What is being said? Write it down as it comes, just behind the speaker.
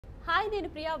Hi నేను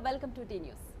Priya welcome to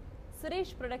TNews.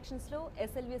 Suresh ప్రొడక్షన్స్లో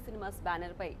SLV cinemas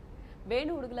బ్యానర్పై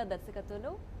వేణు ఉడుగుల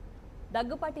దర్శకత్వంలో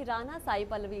దగ్గుపాటి రానా సాయి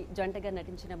పల్లవి జంటగా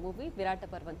నటించిన మూవీ విరాట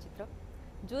పర్వం చిత్రం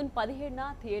జూన్ 17న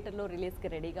థియేటర్లో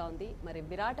రిలీజ్కి రెడీగా ఉంది. మరి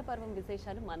విరాట పర్వం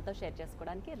విశేషాలు మనతో షేర్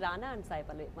చేసుకోవడానికి రానా అండ్ సాయి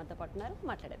పల్లవి మనతో పట్టున్నారు.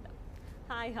 మాట్లాడేద్దాం.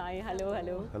 Hi hi hello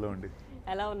hello hello అండి.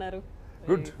 ఎలా ఉన్నారు?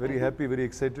 Good, very happy, very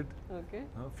excited. Okay,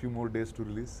 few more days to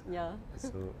release. Yeah,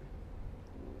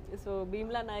 so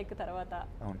Bheemla Naik తర్వాత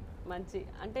మంచి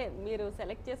అంటే మీరు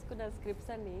సెలెక్ట్ చేసుకున్న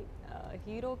స్క్రిప్ట్స్ అన్ని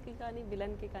హీరోకి కానీ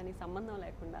విలన్కి కానీ సంబంధం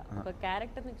లేకుండా ఒక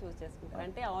క్యారెక్టర్ని చూస్ చేసుకుంటారు.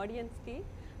 అంటే ఆడియన్స్కి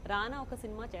రానా ఒక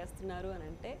సినిమా చేస్తున్నారు అని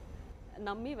అంటే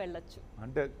నమ్మి వెళ్ళొచ్చు,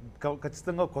 అంటే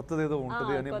ఖచ్చితంగా కొత్తది ఏదో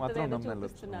ఉంటుంది అని మాత్రం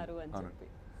నమ్మిస్తున్నారు అని చెప్పి.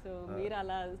 సో మీరు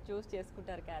అలా చూస్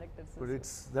చేసుకుంటారు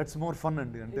క్యారెక్టర్స్. దట్స్ మోర్ ఫన్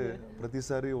అండి. అంటే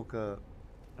ప్రతిసారి ఒక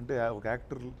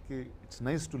యాక్టర్కి it's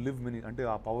nice to live many, అంటే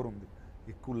ఆ పవర్ ఉంది,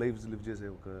 ఎక్కువ లైఫ్స్ లివ్ చేసే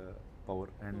ఒక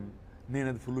పవర్, అండ్ నేను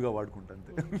అది ఫుల్గా వాడుకుంటాను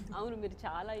అంతే. అవును, మీరు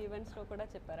చాలా ఈవెంట్స్లో కూడా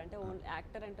చెప్పారు, అంటే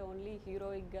యాక్టర్ అంటే ఓన్లీ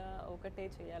హీరోయిక్గా ఒకటే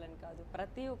చేయాలని కాదు,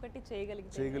 ప్రతి ఒక్కటి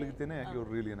చేయగలిగితేనే your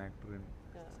really an actor.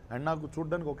 And నాకు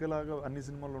చూడడానికి ఒకేలాగా అన్ని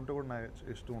సినిమాలు ఉంటే కూడా నాకు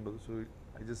ఇష్టం ఉండదు. So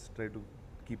I just try to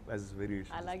keep as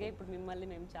variation. అలాగే ఇప్పుడు మిమ్మల్ని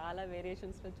మేము చాలా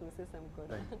వేరియేషన్స్లో చూసేసాం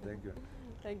కూడా.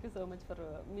 Thank you so much for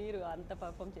మీరు అంత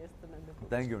పర్ఫామ్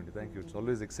చేస్తున్నందుకు. థ్యాంక్ యూ అండి, thank you. It's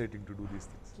always exciting to do these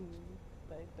things.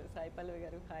 Right, Sai Pallavi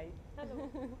గారు హాయ్.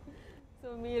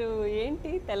 సో మీరు ఏంటి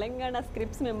తెలంగాణ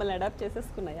స్క్రిప్ట్స్ మిమ్మల్ని అడాప్ట్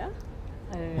చేసేసుకున్నాయా?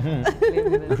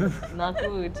 నాకు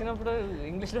ఇచ్చినప్పుడు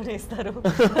ఇంగ్లీష్లోనే ఇస్తారు,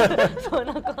 సో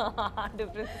నాకు ఆ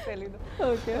డిఫరెన్స్ తెలీదు.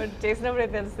 ఓకే, చేసినప్పుడే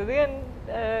తెలుస్తుంది. అండ్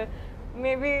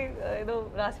మేబీ ఏదో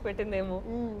రాసి పెట్టిందేమో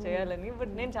చేయాలని,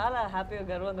 బట్ నేను చాలా హ్యాపీగా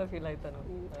గర్వంగా ఫీల్ అవుతాను.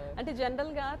 అంటే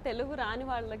జనరల్గా తెలుగు రాని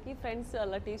వాళ్ళకి ఫ్రెండ్స్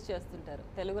అలా టీచ్ చేస్తుంటారు,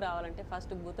 తెలుగు రావాలంటే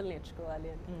ఫస్ట్ బూతులు నేర్చుకోవాలి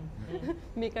అని.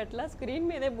 మీకు అట్లా స్క్రీన్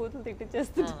మీదే బూతులు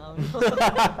తిట్టించేస్తున్నారు.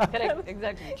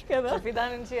 ఎగ్జాక్ట్లీ కదా, ఫిదా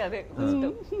నుంచి అదే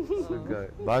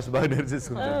భాష బాగా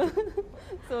నేర్చేసుకుంటారు.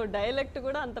 సో డైలెక్ట్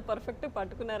కూడా అంత పర్ఫెక్ట్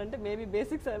పట్టుకున్నారంటే మేబీ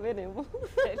బేసిక్స్ అవేనేమో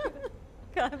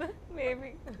కాదా? మేబీ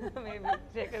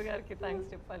శేఖర్ గారికి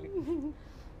థ్యాంక్స్ చెప్పాలి.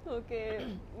 ఓకే,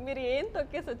 మీరు ఏం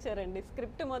తొక్కేసి వచ్చారండి?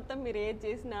 స్క్రిప్ట్ మొత్తం మీరు ఏది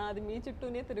చేసినా అది మీ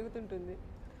చుట్టూనే తిరుగుతుంటుంది.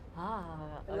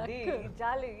 అది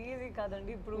చాలా ఈజీ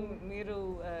కాదండి. ఇప్పుడు మీరు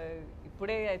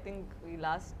ఇప్పుడే ఐ థింక్ ఈ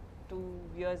లాస్ట్ 2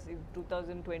 years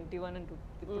 2021 అండ్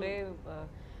ఇప్పుడే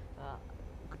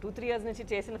 2-3 years నుంచి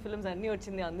చేసిన ఫిల్మ్స్ అన్నీ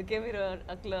వచ్చింది, అందుకే మీరు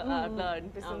అట్లా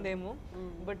అనిపిస్తుందేమో.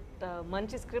 బట్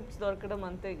మంచి స్క్రిప్ట్స్ దొరకడం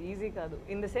అంత ఈజీ కాదు.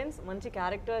 ఇన్ ద సెన్స్ మంచి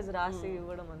క్యారెక్టర్స్ రాసి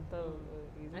ఇవ్వడం అంత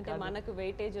ఈజీ. అంటే మనకు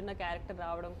వెయిటేజ్ ఉన్న క్యారెక్టర్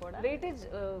రావడం కూడా, వెయిటేజ్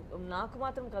నాకు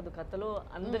మాత్రం కాదు, కథలో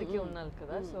అందరికీ ఉన్నారు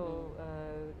కదా. సో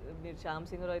మీరు శ్యామ్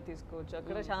సింగ్ రాయ్ తీసుకోవచ్చు.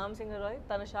 అక్కడ శ్యామ్ సింగ్ రాయ్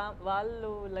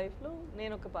వాళ్ళు లైఫ్లో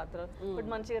నేను ఒక పాత్ర,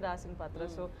 బట్ మంచిగా రాసిన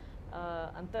పాత్ర. సో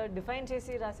అంత డిఫైన్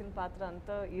చేసి రాసిన పాత్ర అంత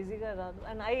ఈజీగా రాదు.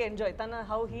 And I enjoy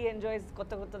how he enjoys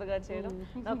కొత్తగా చేయడం.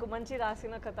 నాకు మంచి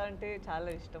రాసిన కథ అంటే చాలా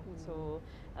ఇష్టం. So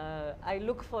I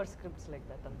look for scripts like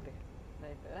that అంతే.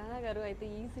 రైట్, రానా గారు అయితే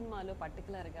ఈ సినిమాలో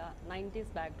పర్టికులర్గా 90s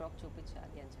బ్యాక్డ్రాప్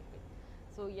చూపించాలి అని చెప్పి,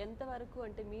 సో ఎంతవరకు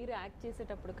అంటే మీరు యాక్ట్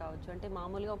చేసేటప్పుడు కావచ్చు, అంటే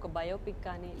మామూలుగా ఒక బయోపిక్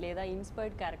కానీ లేదా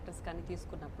ఇన్స్పైర్డ్ క్యారెక్టర్స్ కానీ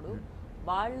తీసుకున్నప్పుడు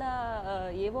వాళ్ళ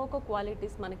ఏవో ఒక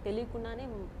క్వాలిటీస్ మనకు తెలియకుండానే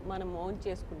మనం ఓన్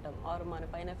చేసుకుంటాం, ఆర్ మన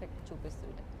పైన ఎఫెక్ట్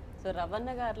చూపిస్తుంటాం. సో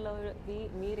రవణ గారిలో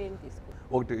మీరేం తీసుకుంటారు?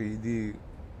 ఒకటి, ఇది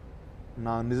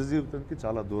నా నిజ జీవితానికి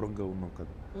చాలా దూరంగా ఉన్నాం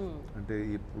కదా. అంటే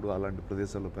ఇప్పుడు అలాంటి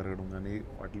ప్రదేశాల్లో పెరగడం కానీ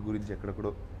వాటి గురించి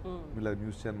ఎక్కడెక్కడో ఇలా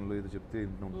న్యూస్ ఛానల్లో ఏదో చెప్తే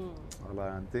వింటున్నాం, అలా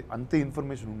అంతే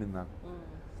ఇన్ఫర్మేషన్ ఉండింది నాకు.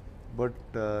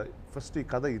 బట్ ఫస్ట్ ఈ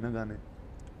కథ వినగానే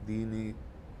దీని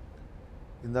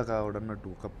ఇందాక ఆవిడన్నట్టు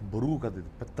ఒక బరువు కథ,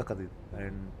 ఇది పెద్ద కథ ఇది.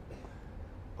 అండ్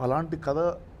అలాంటి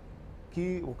కథకి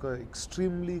ఒక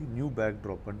ఎక్స్ట్రీమ్లీ న్యూ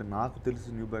బ్యాక్డ్రాప్, అంటే నాకు తెలిసి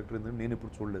న్యూ బ్యాక్డ్రాప్ ఏంటంటే నేను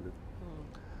ఎప్పుడు చూడలేదు.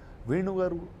 వేణు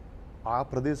గారు ఆ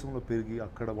ప్రదేశంలో పెరిగి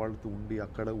అక్కడ వాళ్ళతో ఉండి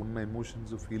అక్కడ ఉన్న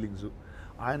ఎమోషన్స్ ఫీలింగ్స్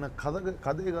ఆయన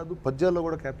కథే కాదు పద్యాల్లో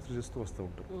కూడా క్యాప్చర్ చేస్తూ వస్తూ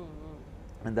ఉంటారు.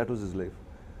 And that was his life.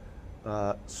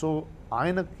 So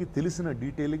ఆయనకి తెలిసిన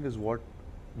detailing is what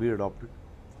we adapted.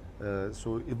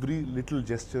 So every little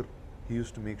gesture he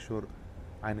use to make sure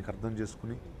ఆయనకు అర్థం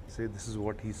చేసుకుని say this is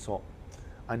what he saw.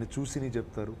 ఆయన చూసినవి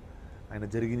చెప్తారు, ఆయన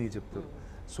జరిగినవి చెప్తారు.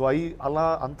 సో అలా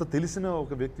అంత తెలిసిన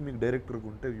ఒక వ్యక్తి మీకు డైరెక్టర్గా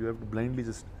ఉంటే you have to blindly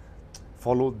just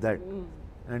follow that.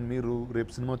 And మీరు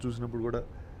రేపు సినిమా చూసినప్పుడు కూడా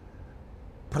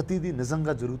ప్రతిదీ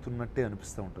నిజంగా జరుగుతున్నట్టే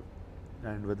అనిపిస్తూ ఉంటుంది.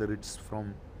 And whether it's from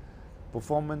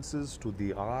performances to the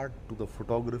art to the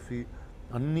photography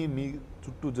అన్నీ మీ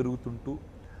చుట్టూ జరుగుతుంటూ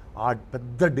ఆ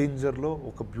పెద్ద డేంజర్లో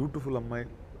ఒక బ్యూటిఫుల్ అమ్మాయి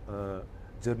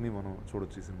జర్నీ మనం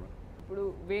చూడొచ్చు ఈ సినిమా. ఇప్పుడు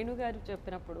వేణు గారు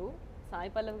చెప్పినప్పుడు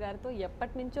సాయి పల్లవి గారితో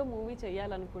ఎప్పటి నుంచో మూవీ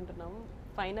చేయాలనుకుంటున్నాం,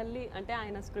 ఫైనల్లీ అంటే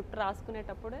ఆయన స్క్రిప్ట్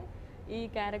రాసుకునేటప్పుడే ఈ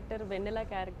క్యారెక్టర్ వెన్నెల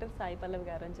క్యారెక్టర్ సాయి పల్లవి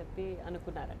గారు అని చెప్పి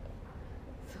అనుకున్నారంట.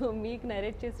 సో మీకు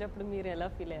నరేట్ చేసేటప్పుడు మీరు ఎలా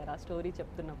ఫీల్ అయ్యారు ఆ స్టోరీ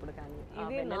చెప్తున్నప్పుడు? కానీ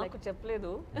ఇది నాకు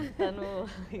చెప్పలేదు తను,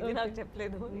 ఇది నాకు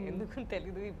చెప్పలేదు, ఎందుకు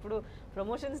తెలీదు. ఇప్పుడు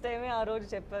ప్రమోషన్స్ టైమే ఆ రోజు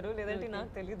చెప్పారు, లేదంటే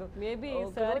నాకు తెలీదు. మేబీ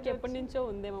సార్కి ఎప్పటి నుంచో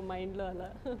ఉందేమో మైండ్లో అలా.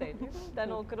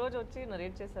 తను ఒక రోజు వచ్చి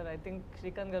నరేట్ చేశారు. ఐ థింక్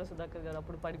శ్రీకాంత్ గారు, సుధాకర్ గారు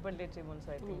అప్పుడు పడిపడి చేయమని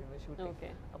ఐ థింక్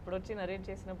షూటింగ్. అప్పుడు వచ్చి నరేట్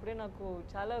చేసినప్పుడే నాకు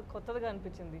చాలా కొత్తగా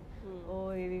అనిపించింది. ఓ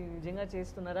ఇది నిజంగా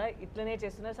చేస్తున్నారా, ఇట్లనే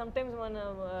చేస్తున్నారా. సమ్ టైమ్స్ మన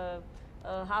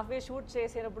హాఫ్ వే షూట్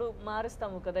చేసేటప్పుడు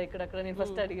మారుస్తాము కదా, ఇక్కడక్కడ. నేను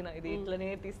ఫస్ట్ అడిగిన ఇది ఇట్లనే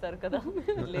తీస్తారు కదా,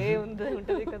 లే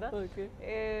ఉంటుంది కదా,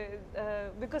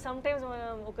 బికాస్ సమ్ టైమ్స్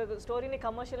మనం ఒక స్టోరీని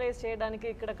కమర్షియలైజ్ చేయడానికి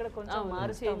ఇక్కడక్కడ కొంచెం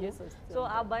మారుస్తాము. సో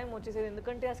ఆ భయం వచ్చేసేది,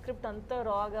 ఎందుకంటే ఆ స్క్రిప్ట్ అంత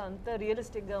రాగా, అంత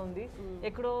రియలిస్టిక్ గా ఉంది.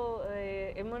 ఎక్కడో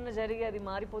ఏమన్నా జరిగి అది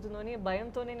మారిపోతుందో అని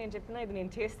భయంతోనే నేను చెప్పిన ఇది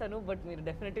నేను చేస్తాను, బట్ మీరు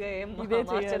డెఫినెట్ గా ఏం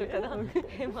మార్చరు కదా,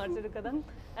 ఏం మార్చరు కదా.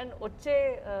 అండ్ వచ్చే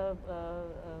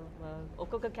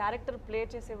ఒక్కొక్క క్యారెక్టర్ ప్లే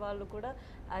చేసే వాళ్ళు కూడా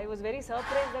I was very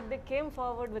surprised that they came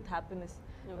forward with happiness.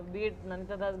 Be it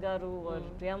Nanita Das garu or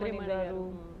Priyamani garu,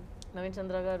 Naveen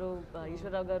చంద్ర గారు,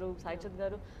 ఈశ్వరరావు గారు, సాయిచంద్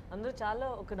గారు, అందరూ చాలా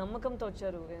ఒక నమ్మకంతో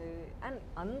వచ్చారు. అండ్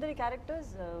అందరి క్యారెక్టర్స్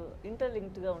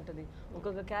ఇంటర్లింక్డ్గా ఉంటుంది.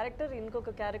 ఒక్కొక్క క్యారెక్టర్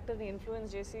ఇంకొక క్యారెక్టర్ని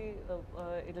ఇన్ఫ్లుయెన్స్ చేసి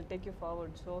it will take you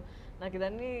forward. So నాకు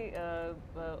ఇదన్నీ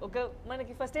ఒక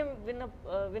మనకి ఫస్ట్ టైం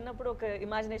విన్నప్పుడు ఒక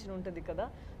ఇమాజినేషన్ ఉంటుంది కదా.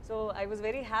 So I was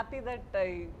very happy that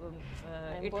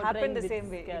it happen the same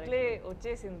way, ఇట్లే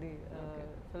వచ్చేసింది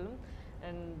ఫిల్మ్.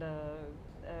 అండ్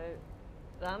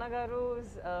రానా గారు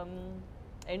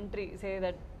entry, say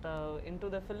that into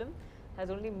the film has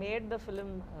only made the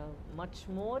film much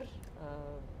more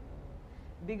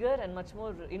bigger and much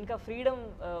more inka freedom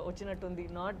ochinattundi,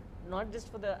 not just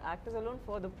for the actors alone,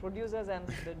 for the producers and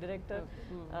the director.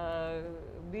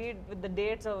 Be it with the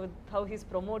dates or with how he's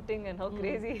promoting and how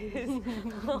crazy he is,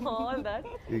 all that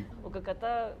oka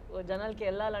katha janalki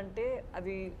ellalante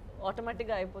adi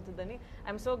ఆటోమేటిక్గా అయిపోతుందని.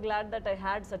 I'm so glad that I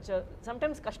had such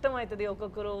sometimes కష్టం అవుతుంది,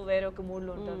 ఒక్కొక్కరు వేరే ఒక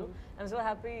మూడ్లో ఉంటారు. I'm so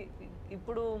happy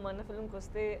ఇప్పుడు మన ఫిల్మ్కి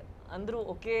వస్తే అందరూ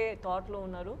ఒకే థాట్లో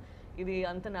ఉన్నారు, ఇది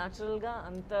అంత న్యాచురల్గా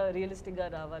అంత రియలిస్టిక్గా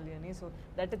రావాలి అని. So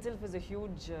that it self is a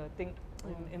huge thing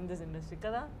in this industry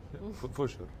కదా.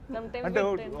 For sure. అంటే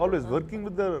always working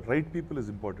with the right people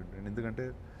is important. ఎందుకంటే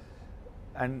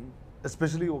అండ్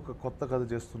ఎస్పెషలీ ఒక కొత్త కథ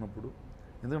చేస్తున్నప్పుడు,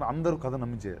 ఎందుకంటే అందరూ కథ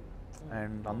నమ్మించేయాలి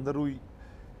అండ్ అందరూ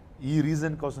ఈ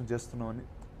రీజన్ కోసం చేస్తున్నామని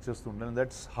చేస్తుంటాను.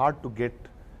 That's hard to get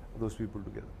those people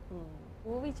together.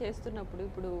 Movie చేస్తున్నప్పుడు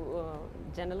ఇప్పుడు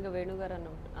జనరల్గా వేణుగారు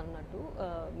అన్నట్టు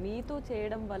మీతో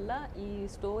చేయడం వల్ల ఈ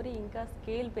స్టోరీ ఇంకా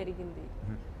స్కేల్ పెరిగింది.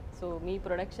 సో మీ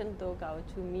ప్రొడక్షన్తో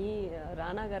కావచ్చు, మీ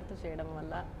రానా గారితో చేయడం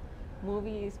వల్ల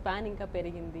మూవీ స్పాన్ ఇంకా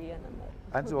పెరిగింది అని అన్నారు.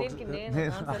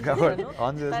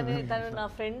 తను నా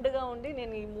ఫ్రెండ్గా ఉండి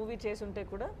నేను ఈ మూవీ చేసుంటే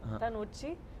కూడా తను వచ్చి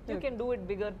you can do it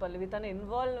bigger పల్లవి, తను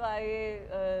ఇన్వాల్వ్ అయ్యే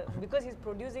because is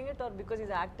producing it or because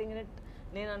is acting in it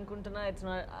నేను అనుకుంటున్నా. ఇట్స్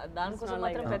దానికోసం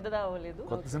మాత్రం పెద్దది అవ్వలేదు.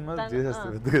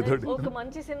 ఒక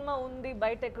మంచి సినిమా ఉంది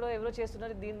బయట ఎక్కడో ఎవరో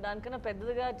చేస్తున్నారు, దానికన్నా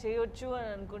పెద్దదిగా చేయొచ్చు అని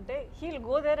అనుకుంటే he'll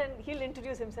go there and heal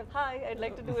introduce himself, hi I'd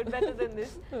like to do it better then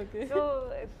this. So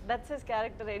that's his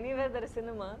character. Anywhere there is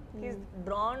cinema he is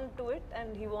drawn to it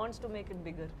and he wants to make it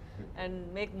bigger and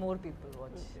make more people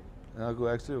watch. నాకు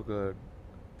actually ఒక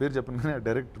పేరు చెప్పగానే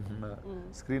direct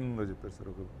స్క్రీన్లో చెప్పారు sir,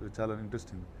 ఒక చాలా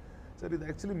interesting sir, ఇది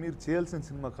actually మీరు చేయాల్సిన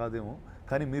సినిమా కాదేమో,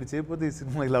 కానీ మీరు చేయకపోతే ఈ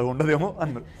సినిమా ఇలా ఉండదేమో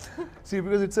అన్నారు. So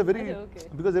because it's a very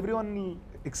because every one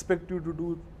expect you to do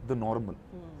the normal.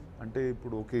 అంటే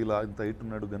ఇప్పుడు ఓకే ఇలా ఇంత హైట్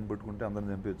ఉన్నాడు, గన్ పట్టుకుంటే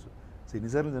అందరిని చంపేయచ్చు. సో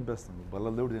ఎన్నిసార్లు చంపేస్తాను,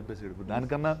 బల్లల దేవుడు చంపేసాడు. ఇప్పుడు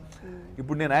దానికన్నా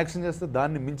ఇప్పుడు నేను యాక్షన్ చేస్తే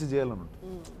దాన్ని మించి చేయాలని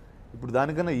ఉంటుంది. ఇప్పుడు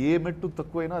దానికన్నా ఏ మెట్టు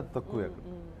తక్కువైనా అది తక్కువే అక్కడ.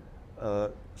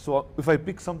 So if I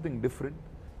pick something different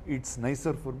it's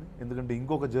NISER for me, ఎందుకంటే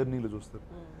ఇంకొక జర్నీలో చూస్తారు.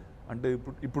 అంటే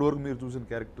ఇప్పుడు వరకు మీరు చూసిన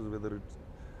క్యారెక్టర్స్ వెదర్ ఇట్స్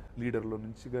లీడర్లో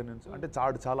నుంచి కానీ అంటే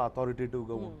చాలా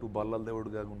అథారిటేటివ్గా ఉంటూ బల్లల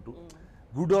దేవుడుగా ఉంటూ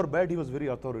good or bad he was very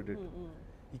authoritative.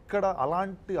 ఇక్కడ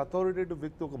అలాంటి అథారిటేటివ్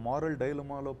వ్యక్తి ఒక మారల్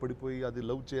డైలమాలో పడిపోయి అది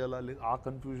లవ్ చేయాలా లేదు ఆ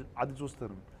కన్ఫ్యూజన్ అది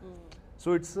చూస్తారు. So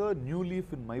it's a new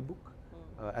leaf in my book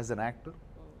as an actor.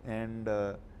 And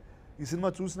ఈ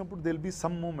సినిమా చూసినప్పుడు they will be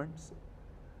some moments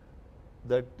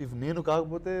that if నేను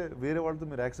కాకపోతే వేరే వాళ్ళతో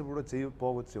మీరు యాక్సెప్ట్ కూడా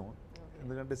చేయకపోవచ్చేమో.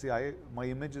 ఎందుకంటే my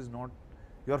image is not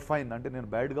you are fine, అంటే నేను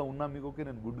బ్యాడ్గా ఉన్నా మీకు ఓకే,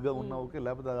 నేను గుడ్గా ఉన్నా ఓకే,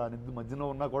 లేకపోతే దాని మధ్యలో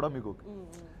ఉన్నా కూడా మీకు okay.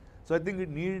 So I think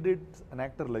it needed an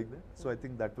actor like that. So I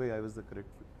think that way I was the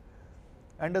correct fit.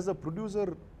 And as a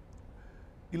producer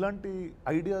ఇలాంటి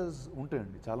ఐడియాస్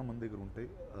ఉంటాయండి, చాలామంది దగ్గర ఉంటాయి.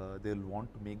 They will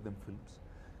want to make them films,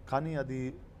 కానీ అది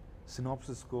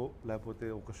సినాప్సిస్కో లేకపోతే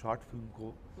ఒక short ఫిల్మ్కో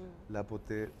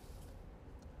లేకపోతే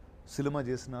సినిమా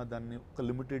చేసిన దాన్ని ఒక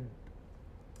లిమిటెడ్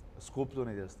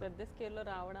స్కోప్తోనే చేస్తారు. పెద్ద స్కేల్లో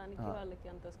రావడానికి వాళ్ళకి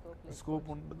అంత స్కోప్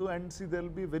ఉండదు. And see there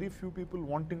will be very few people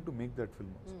wanting to make that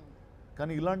film.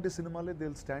 కానీ ఇలాంటి సినిమాలే they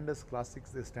will stand us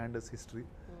classics, they stand us history.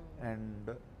 And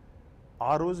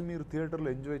ఆ రోజు మీరు థియేటర్లో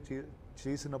ఎంజాయ్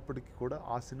చేసినప్పటికీ కూడా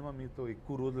ఆ సినిమా మీతో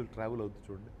ఎక్కువ రోజులు ట్రావెల్ అవుతుంది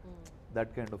చూడండి.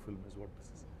 That kind of film is what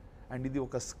this is. And ఇది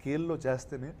ఒక స్కేల్లో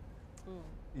చేస్తేనే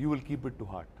you will keep it to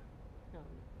heart.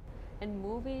 And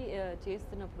movie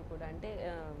చేస్తున్నప్పుడు కూడా అంటే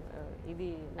ఇది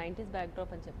 90s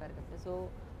బ్యాక్డ్రాప్ అని చెప్పారు కదా, సో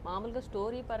మామూలుగా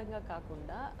స్టోరీ పరంగా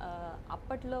కాకుండా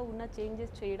అప్పట్లో ఉన్న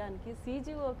చేంజెస్ చేయడానికి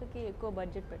సీజీ వర్క్కి ఎక్కువ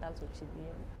బడ్జెట్ పెట్టాల్సి వచ్చింది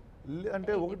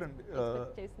అంటే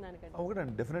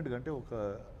ఒకటండి డెఫినెట్గా అంటే ఒక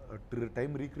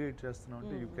టైం రీక్రియేట్ చేస్తున్నాం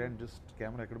అంటే యూ క్యాన్ జస్ట్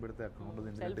కెమెరా ఎక్కడ పెడితే అక్కడ ఉండదు.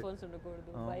 ఎందుకంటే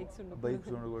బైక్స్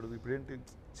ఉండకూడదు. ఇప్పుడు ఏంటి,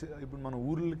 ఇప్పుడు మన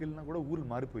ఊర్లకి వెళ్ళినా కూడా ఊర్లు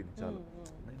మారిపోయింది చాలా.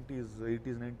 90s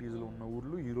 80s 90s ఉన్న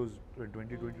ఊర్లు ఈ రోజు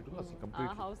 2022 అసలు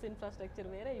కంప్లీట్ హౌస్ ఇన్ఫ్రాస్ట్రక్చర్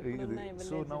వేరే.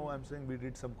 So now I'm saying we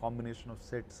did some combination of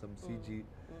sets, some CG,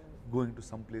 going to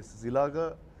some places, ఇలాగా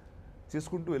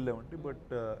చేసుకుంటూ వెళ్ళామండి. బట్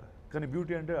కానీ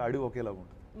బ్యూటీ అంటే అడవి ఒకేలాగా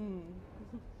ఉంటుంది.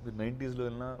 మీరు 90sలో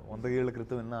వెళ్ళినా 100 ఏళ్ల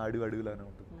క్రితం వెళ్ళినా అడవిలానే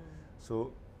ఉంటుంది. So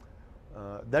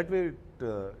that way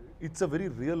it's a very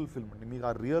real film అండి. మీకు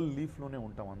ఆ రియల్ లీఫ్లోనే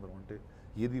ఉంటాం అందరం. అంటే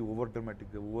ఏది ఓవర్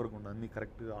డ్రామాటిక్గా ఓవర్గా అన్నీ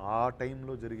కరెక్ట్గా ఆ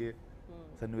టైంలో జరిగే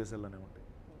సన్నివేశాల్లోనే ఉంటాయి.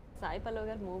 సాయి పల్లవి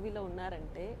గారు మూవీలో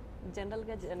ఉన్నారంటే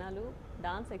జనరల్గా జనాలు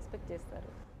డాన్స్ ఎక్స్పెక్ట్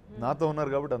చేస్తారు. నాతో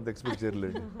ఉన్నారు కాబట్టి అంత ఎక్స్పెక్ట్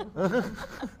చేయలేదు.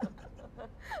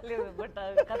 లేదు, బట్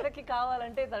కథకి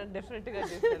కావాలంటే తను డెఫినెట్గా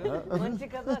చేస్తారు. మంచి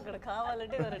కథ అక్కడ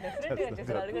కావాలంటే తను డెఫినెట్గా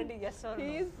చేస్తారు. అడగండి ఎస్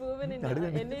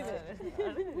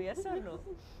ఆర్ నో.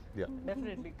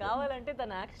 డెఫినెట్లీ కావాలంటే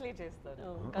తను యాక్చువల్లీ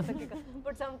చేస్తారు కథకి.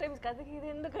 బట్ సమ్ టైమ్స్ కథకి ఇది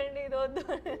ఎందుకండి ఇది వద్దు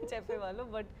అని చెప్పేవాళ్ళు.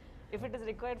 But if it is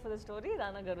required for the story,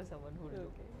 రానా గారు సమ్మన్ హుడ్.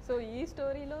 సో ఈ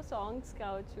స్టోరీలో సాంగ్స్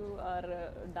కావచ్చు ఆర్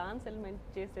డాన్స్ ఎలిమెంట్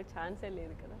చేసే ఛాన్సే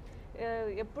లేదు కదా.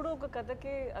 ఎప్పుడు ఒక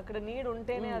కథకి అక్కడ నీడ్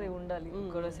ఉంటేనే అది ఉండాలి.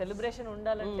 ఇక్కడ సెలబ్రేషన్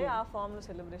ఉండాలంటే ఆ ఫామ్ లో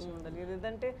సెలబ్రేషన్ ఉండాలి.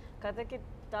 లేదంటే కథకి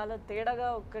చాలా తేడాగా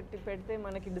ఒకటి పెడితే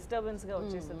మనకి డిస్టర్బెన్స్ గా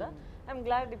వచ్చేస్తుందా. ఐఎమ్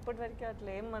గ్లాడ్ ఇప్పటి వరకు అట్లా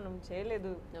ఏం మనం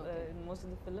చేయలేదు most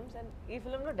of the films. And ఈ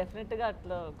ఫిల్మ్లో డెఫినెట్గా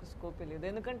అట్లా ఒక స్కోప్ లేదు.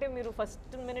 ఎందుకంటే మీరు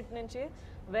ఫస్ట్ మినిట్ నుంచి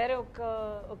వేరే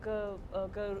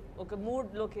ఒక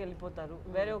మూడ్లోకి వెళ్ళిపోతారు,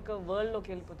 వేరే ఒక వరల్డ్లోకి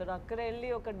వెళ్ళిపోతారు. అక్కడ వెళ్ళి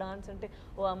ఒక డాన్స్ అంటే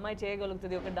ఓ అమ్మాయి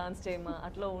చేయగలుగుతుంది, ఒక డాన్స్ చేయమా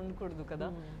అట్లా ఉండకూడదు కదా.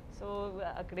 సో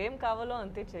అక్కడ ఏం కావాలో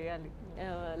అంతే చేయాలి.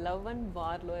 Love and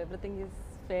వార్లో everything is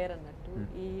fair అన్నట్టు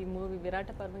ఈ మూవీ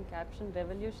విరాట పర్వం caption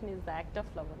revolution is the act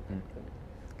of love అనుకుంటున్నాను.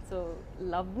 సో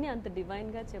లవ్ని అంత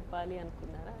డివైన్గా చెప్పాలి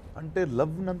అనుకున్నారా? అంటే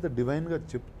లవ్ని అంత డివైన్గా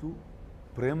చెప్తూ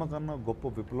ప్రేమ కన్నా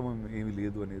గొప్ప విప్లవం ఏమీ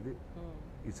లేదు అనేది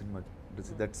ఈ cinema.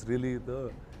 That's really the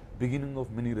beginning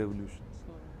of many revolutions.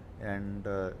 And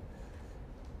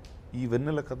ఈ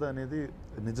వెన్నెల కథ అనేది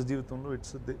నిజ జీవితంలో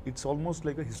it's almost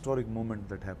like a historic moment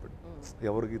that happened.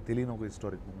 ఎవరికి తెలియని ఒక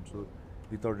historic moment. So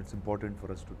we thought it's important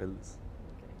for us to tell this.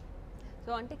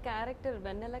 So అంటే క్యారెక్టర్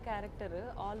వెన్నెల character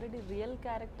already real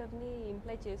క్యారెక్టర్ని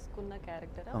ఇంప్లై చేసుకున్న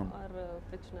character are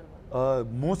fictional one?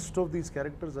 Most of these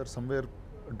characters or somewhere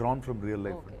drawn from real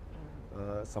life.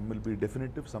 Some will be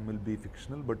definitive, some will be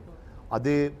fictional, but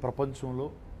అదే ప్రపంచంలో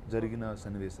జరిగిన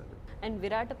సన్నివేశాలు. And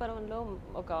విరాట పర్వంలో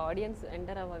ఒక audience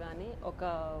enter అవ్వగానే ఒక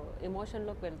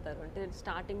ఎమోషన్లోకి వెళ్తారు. అంటే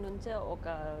స్టార్టింగ్ నుంచే ఒక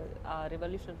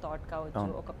రివల్యూషన్ థాట్ కావచ్చు,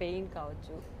 ఒక పెయిన్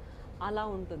కావచ్చు, అలా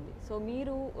ఉంటుంది. సో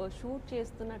మీరు షూట్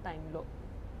చేస్తున్న టైంలో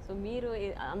సో మీరు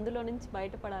అందులో నుంచి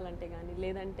బయటపడాలంటే కానీ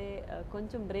లేదంటే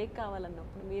కొంచెం బ్రేక్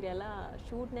కావాలన్నప్పుడు మీరు ఎలా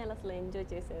షూట్ని ఎలా అసలు ఎంజాయ్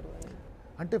చేశారు అని?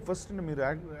 అంటే ఫస్ట్ మీరు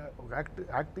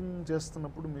యాక్టింగ్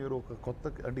చేస్తున్నప్పుడు మీరు ఒక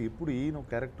కొత్త అంటే ఎప్పుడు ఈయన ఒక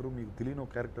క్యారెక్టర్ మీకు తెలియని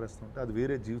ఒక క్యారెక్టర్ వేస్తుంటే అది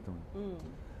వేరే జీవితం.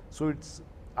 So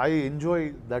I enjoy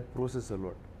that process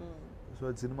allot. So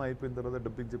అది సినిమా అయిపోయిన తర్వాత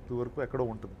డబ్బింగ్ చెప్తూ వరకు ఎక్కడో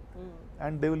ఉంటుంది.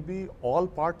 And they will be all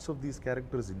parts of these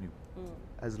characters in you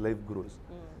as life gross.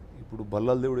 ఇప్పుడు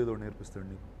బల్లాల దేవుడు ఏదో నేర్పిస్తాడు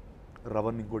నీకు,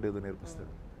 రవణ్ ఇంకోటి ఏదో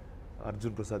నేర్పిస్తాడు,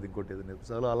 అర్జున్ ప్రసాద్ ఇంకోటి ఏదో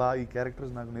నేర్పిస్తాడు. అలా ఈ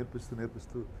క్యారెక్టర్స్ నాకు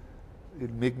నేర్పిస్తూ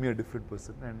it make me a different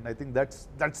person, and I think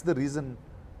that's the reason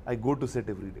I go to set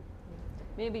every day.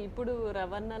 Maybe ఇప్పుడు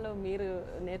రవణలో మీరు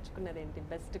నేర్చుకున్నది ఏంటి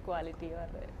బెస్ట్ క్వాలిటీ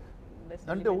ఆర్ బెస్ట్?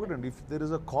 అంటే ఒకటండి, if there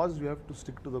is a cause you have to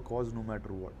stick to the cause no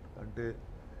matter what. అంటే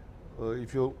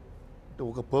if you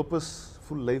ఒక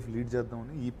purposeful life lead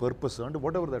చేద్దామని ఈ పర్పస్ అంటే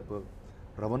వాట్ ఎవర్ దట్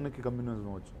రవణ్కి కమ్యూనిజం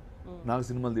అవ్వచ్చు, నాకు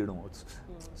సినిమాలు తీయడం అవ్వచ్చు.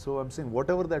 So I'm saying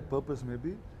what ever that purpose may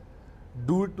be,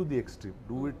 do it to the extreme.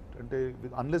 Do it ante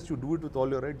unless you do it with all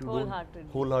your right, you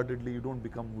wholeheartedly you don't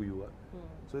become who you are.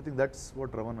 So I think that's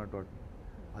what Ravana taught me.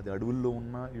 అది అడవుల్లో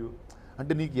ఉన్నా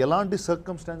అంటే నీకు ఎలాంటి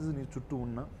circumstances నీ చుట్టూ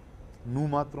ఉన్నా నువ్వు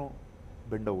మాత్రం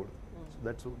bend అవ్వడు.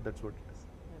 So that's what it is.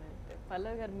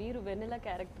 పల్లవి గారు, మీరు వెన్నెల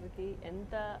క్యారెక్టర్కి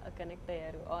ఎంత కనెక్ట్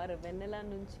అయ్యారు ఆర్ వెన్నెల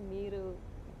నుంచి మీరు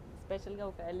స్పెషల్గా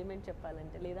ఒక ఎలిమెంట్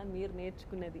చెప్పాలంటే, లేదా మీరు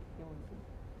నేర్చుకునేది ఏముంటుంది?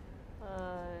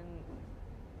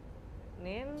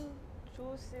 నేను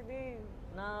చూసేది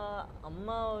నా అమ్మ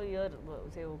ఇయర్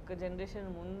ఒక్క జనరేషన్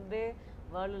ముందే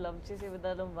వాళ్ళు లవ్ చేసే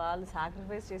విధానం, వాళ్ళు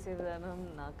సాక్రిఫైస్ చేసే విధానం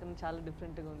నాకు చాలా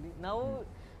డిఫరెంట్గా ఉంది. నౌ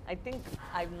ఐ థింక్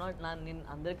నేను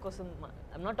అందరి కోసం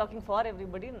I'm not talking far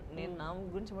everybody, నేను నా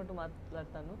గురించి మటు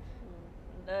మాట్లాడతాను.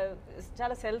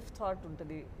 చాలా సెల్ఫ్ థాట్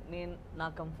ఉంటుంది, నేను నా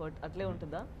కంఫర్ట్ అట్లే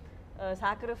ఉంటుందా.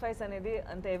 సాక్రిఫైస్ అనేది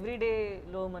అంత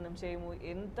ఎవ్రీడేలో మనం చేయము,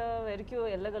 ఎంత వరకు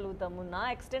వెళ్ళగలుగుతాము నా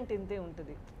ఎక్స్టెంట్ ఇంతే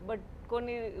ఉంటుంది. బట్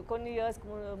కొన్ని ఇయర్స్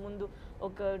ముందు,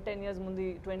 ఒక 10 years ముందు,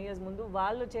 20 years ముందు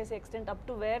వాళ్ళు చేసే extent up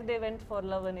to where they went for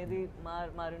love అనేది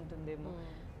మారుంటుందేమో.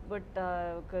 బట్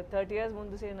ఒక 30 years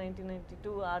ముందు,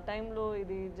 1992 ఆ టైంలో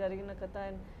ఇది జరిగిన కథ.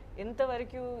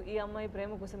 ఎంతవరకు ఈ అమ్మాయి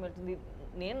ప్రేమ కోసం వెళ్తుంది.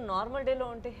 నేను నార్మల్ డేలో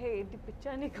ఉంటే హే ఏంటి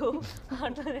పిచ్చా నీకు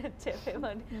అట్లా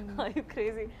చెప్పేవాడిని, ఐ యు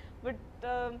క్రేజీ. బట్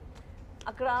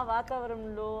అక్కడ ఆ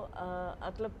వాతావరణంలో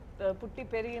అట్లా పుట్టి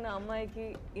పెరిగిన అమ్మాయికి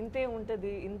ఇంతే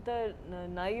ఉంటుంది, ఇంత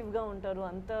నైవ్గా ఉంటారు,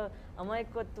 అంత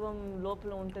అమాయకత్వం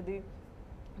లోపల ఉంటుంది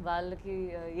వాళ్ళకి,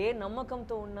 ఏ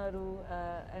నమ్మకంతో ఉన్నారు.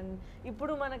 అండ్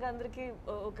ఇప్పుడు మనకు అందరికీ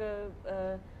ఒక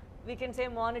వీ కెన్ సే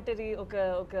మానిటరీ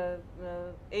ఒక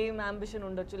ఎయిమ్ అంబిషన్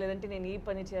ఉండొచ్చు, లేదంటే నేను ఈ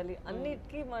పని చేయాలి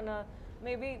అన్నిటికీ మన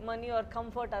మేబీ మనీ ఆర్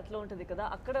కంఫర్ట్ అట్లా ఉంటుంది కదా.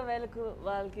 అక్కడ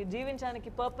వాళ్ళకి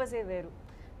జీవించడానికి పర్పసే వేరు,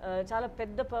 చాలా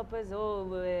పెద్ద పర్పస్.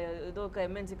 ఏదో ఒక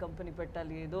ఎంఎన్సీ కంపెనీ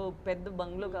పెట్టాలి, ఏదో పెద్ద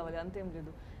బంగ్లో కావాలి అంతేం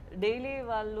లేదు. డైలీ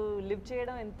వాళ్ళు లివ్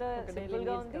చేయడం ఎంత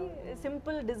సింపుల్గా ఉంది,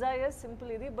 సింపుల్ డిజైర్స్, సింపుల్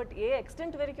ఇది. బట్ ఏ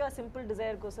ఎక్స్టెంట్ వరకు ఆ సింపుల్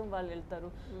డిజైర్ కోసం వాళ్ళు వెళ్తారు.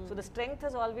 So the strength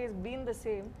Hess always been the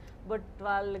same. But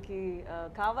వాళ్ళకి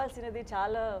కావాల్సినది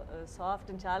చాలా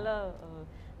సాఫ్ట్ అండ్ చాలా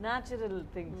natural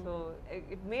thing. So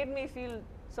it made me feel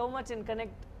so much in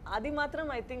connect. అది మాత్రం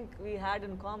I think we had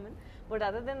in common. But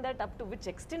other then that up to which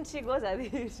extent she goes అది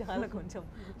చాలా కొంచెం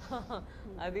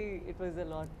అది it was a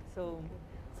lot.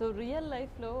 So real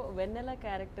లైఫ్లో వెన్నెల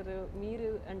character మీరు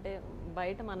అంటే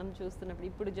బయట మనం చూస్తున్నప్పుడు,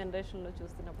 ఇప్పుడు జనరేషన్లో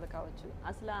చూస్తున్నప్పుడు కావచ్చు,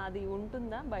 అసలు అది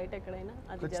ఉంటుందా బయట ఎక్కడైనా?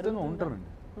 అది ఖచ్చితంగా ఉంటారండి,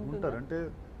 ఉంటారు. అంటే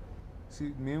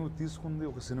మేము తీసుకుంది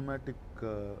ఒక సినిమాటిక్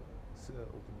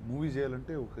మూవీ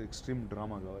చేయాలంటే ఒక ఎక్స్ట్రీమ్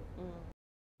డ్రామా కావాలి.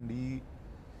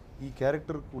 ఈ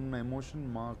క్యారెక్టర్కి ఉన్న ఎమోషన్,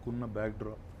 మాకున్న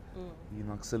బ్యాక్డ్రాప్, ఈ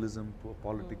నక్సలిజం,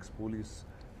 పాలిటిక్స్, పోలీస్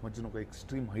మధ్యన ఒక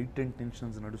ఎక్స్ట్రీమ్ హైట్ అండ్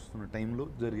టెన్షన్స్ నడుస్తున్న టైంలో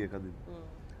జరిగే కథ ఇది.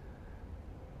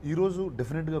 ఈరోజు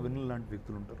డెఫినెట్గా వెన్నెల లాంటి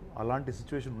వ్యక్తులు ఉంటారు, అలాంటి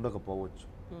సిచ్యువేషన్ ఉండకపోవచ్చు,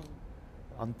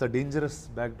 అంత డేంజరస్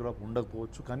బ్యాక్డ్రాప్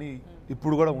ఉండకపోవచ్చు, కానీ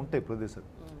ఇప్పుడు కూడా ఉంటాయి ప్రదేశాలు,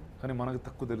 కానీ మనకు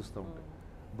తక్కువ తెలుస్తూ ఉంటాయి.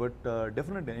 బట్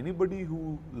డెఫినెట్గా anybody who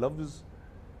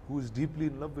is deeply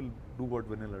in love will do what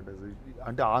Vennela does.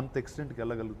 అంటే అంత ఎక్స్టెంట్కి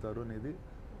వెళ్ళగలుగుతారు అనేది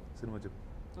సినిమా చెప్తుంది.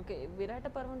 ఓకే, విరాట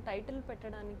పర్వం టైటిల్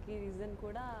పెట్టడానికి రీజన్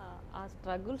కూడా ఆ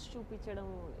స్ట్రగుల్స్ చూపించడం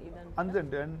ఇదంటే అంతే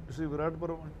అండి. అండ్ శ్రీ విరాట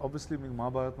పర్వం ఆబ్వియస్లీ మీకు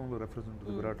మహాభారతంలో రెఫరెన్స్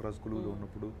ఉంటుంది. విరాట్ రాజు కొలువులో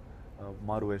ఉన్నప్పుడు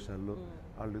మారు వేషాల్లో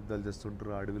వాళ్ళు యుద్ధాలు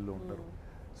చేస్తుంటారు, అడవిలో ఉంటారు.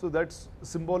 So that's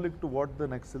symbolic to what the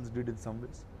Naxals did in some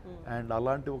ways. And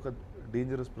అలాంటి ఒక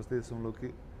డేంజరస్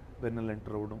ప్రదేశంలోకి వెన్నెల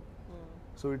ఎంటర్ అవ్వడం.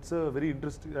 So it's a very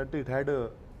interesting, అంటే it had a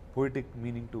poetic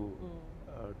meaning to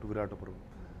విరాట పర్వం.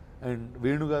 అండ్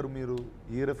వేణుగారు మీరు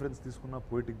ఏ రెఫరెన్స్ తీసుకున్నా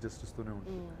పోయిటిక్ జస్టిస్తూనే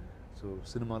ఉంటుంది. సో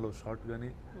సినిమాలో షార్ట్ కానీ,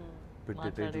 పెట్టే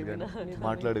టైటిల్ కానీ,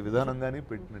 మాట్లాడే విధానం కానీ,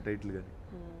 పెట్టిన టైటిల్ కానీ.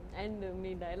 అండ్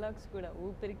మీ డైలాగ్స్ కూడా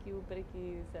ఊపిరికి ఊపిరికి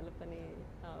సెలపని,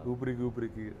 ఊపిరికి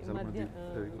ఊపిరికి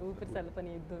ఊపిరి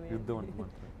సెలపని యుద్ధం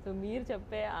అంటున్నారు. సో మీరు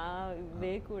చెప్పే ఆ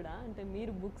వే కూడా, అంటే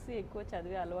మీరు బుక్స్ ఎక్కువ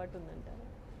చదివే అలవాటు ఉందంటారు?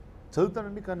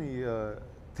 చదువుతానండి, కానీ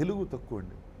తెలుగు తక్కువ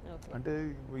అండి. అంటే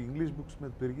ఇంగ్లీష్ బుక్స్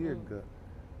మీద పెరిగి ఇంకా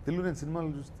తెలుగు నేను సినిమాలు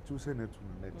చూసే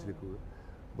నేర్చుకున్నాను యాక్చువల్లీ ఎక్కువగా.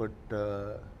 బట్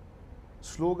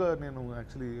స్లోగా నేను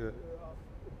యాక్చువల్లీ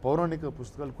పౌరాణిక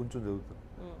పుస్తకాలు కొంచెం చదువుతాను,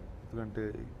 ఎందుకంటే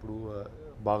ఇప్పుడు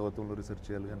భాగవతంలో రీసెర్చ్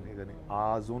చేయాలి కానీ ఆ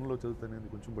జోన్లో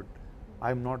చదువుతాను కొంచెం. బట్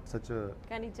ఐఎమ్ నాట్ సచ్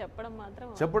కానీ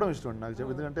చెప్పడం ఇష్టం అండి నాకు.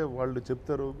 ఎందుకంటే వాళ్ళు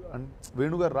చెప్తారు, అండ్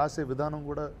వేణుగారు రాసే విధానం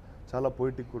కూడా చాలా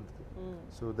పోయిటిక్ ఉంటుంది.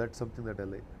 So that something that I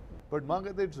like. But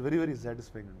మాకైతే ఇట్స్ వెరీ వెరీ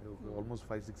సాటిస్ఫైయింగ్ అండి. ఆల్మోస్ట్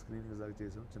 5-6 స్క్రీనింగ్స్ దాకా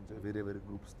చేసాం, చిన్న వేరే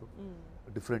గ్రూప్స్తో,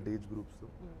 different age గ్రూప్స్తో.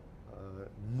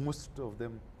 Most of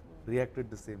them reacted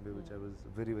the same way, which I was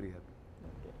very very happy.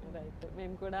 Right,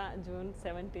 మేము కూడా June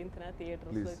 17th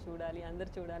థియేటర్స్లో చూడాలి, అందరు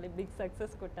చూడాలి, బిగ్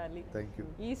సక్సెస్ కొట్టాలి. Thank you.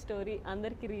 ఈ స్టోరీ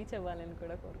అందరికి రీచ్ అవ్వాలని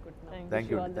కూడా కోరుకుంటున్నాం.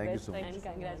 Thank you so much.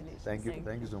 Congratulations.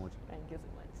 Thank you so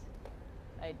much.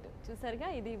 Right, చూసారుగా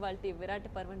ఇది వాళ్ళ విరాట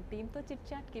పర్వం టీంతో chit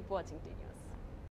chat. Keep watching TNews.